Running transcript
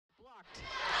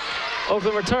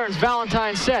Oakland returns.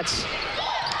 Valentine sets.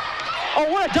 Oh,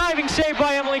 what a diving save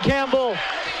by Emily Campbell.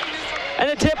 And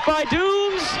a tip by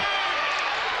Dooms.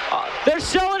 They're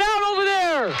selling out over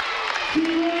there.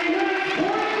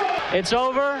 It's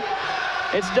over.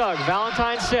 It's Doug.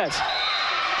 Valentine sets.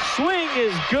 Swing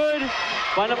is good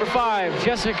by number 5,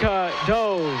 Jessica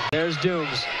Doe. There's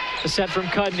Dooms. The set from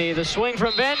Cudney. The swing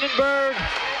from Vandenberg.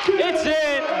 It's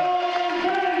in.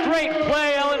 Great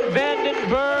play, Ellen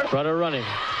Vandenberg. Rudder running.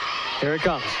 Here it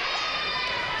comes.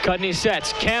 Cudney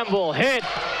sets. Campbell hit.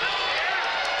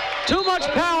 Too much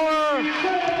power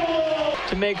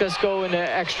to make us go into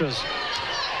extras.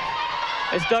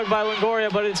 It's dug by Longoria,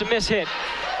 but it's a miss hit.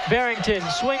 Barrington,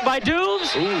 swing by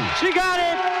Dooms. Ooh. She got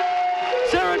it.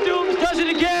 Sarah Dooms does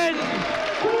it again.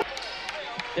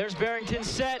 There's Barrington's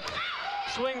set.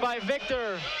 Swing by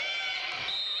Victor.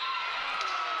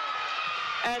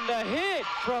 And the hit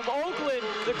from Oakland.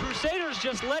 The Crusaders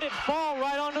just let it fall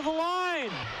right onto the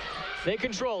line. They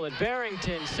control it.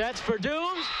 Barrington sets for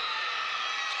Dooms.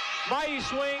 Mighty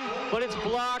swing, but it's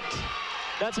blocked.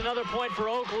 That's another point for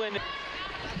Oakland.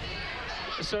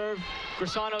 The serve.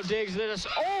 Grisano digs this.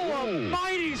 Oh, a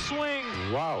mighty swing.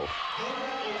 Wow.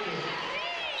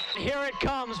 Here it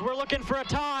comes. We're looking for a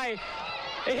tie.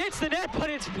 It hits the net, but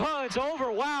it's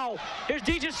over. Wow. Here's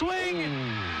Deejah's swing.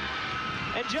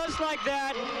 And just like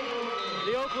that,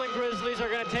 the Oakland Grizzlies are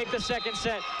going to take the second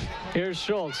set. Here's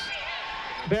Schultz.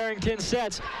 Barrington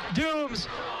sets. Dooms.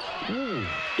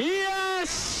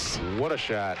 Yes! What a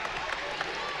shot.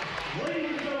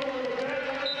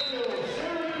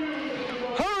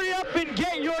 Hurry up and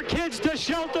get your kids to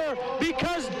shelter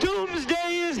because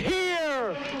Doomsday is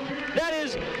here. That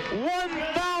is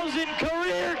 1,000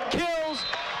 career kills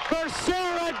for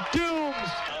Sarah Dooms.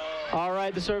 All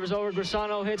right, the serve is over.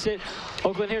 Grisano hits it.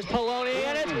 Oakland, here's Poloni,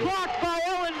 and it's blocked by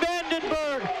Ellen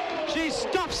Vandenberg. She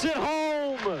stuffs it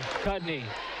home. Cudney.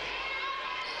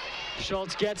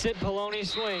 Schultz gets it. Poloni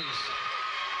swings.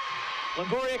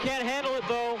 Longoria can't handle it,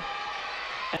 though.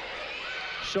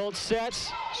 Schultz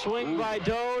sets. Swing by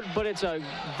Dode, but it's a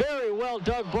very well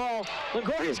dug ball.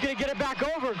 Longoria's going to get it back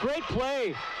over. Great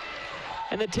play.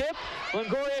 And the tip,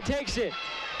 Longoria takes it.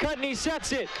 Cudney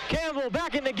sets it. Campbell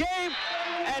back in the game.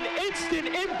 And instant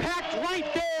impact right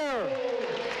there.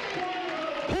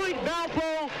 Point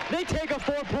Valpo. They take a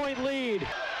 4-point lead.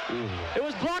 It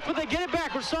was blocked, but they get it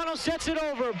back. Rosano sets it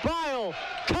over. Bile.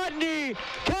 Cudney.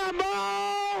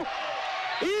 Campbell.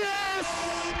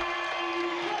 Yes!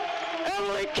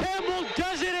 Emily Campbell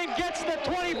does it and gets the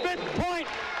 25th point.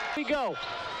 Here we go.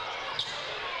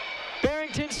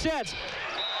 Barrington sets.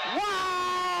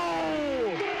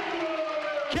 Wow!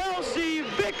 Kelsey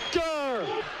Victor.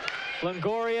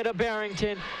 Longoria to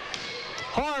Barrington.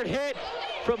 Hard hit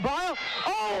from Bile.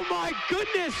 Oh my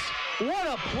goodness! What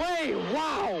a play!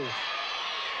 Wow!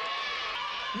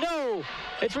 No,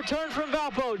 it's returned from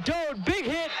Valpo. Dode, big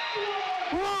hit,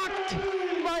 blocked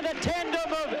by the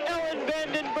tandem of Ellen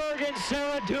Vandenberg and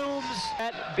Sarah Dooms.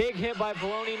 That big hit by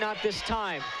Poloni, not this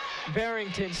time.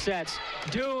 Barrington sets.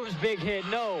 Dooms, big hit,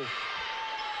 no.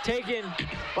 Taken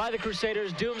by the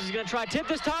Crusaders. Dooms is gonna try tip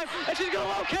this time, and she's gonna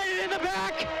locate it in the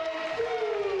back.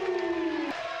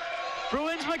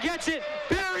 Bruinsma gets it.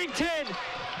 Barrington,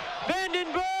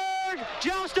 Vandenberg,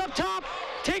 joust up top,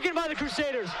 taken by the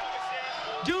Crusaders.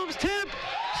 Dooms tip,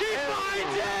 she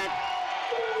finds it!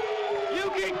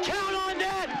 You can count on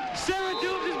that! Sarah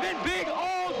Dooms has been big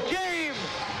all game!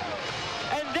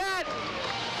 And that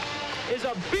is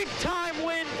a big time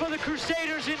win for the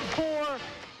Crusaders in 4.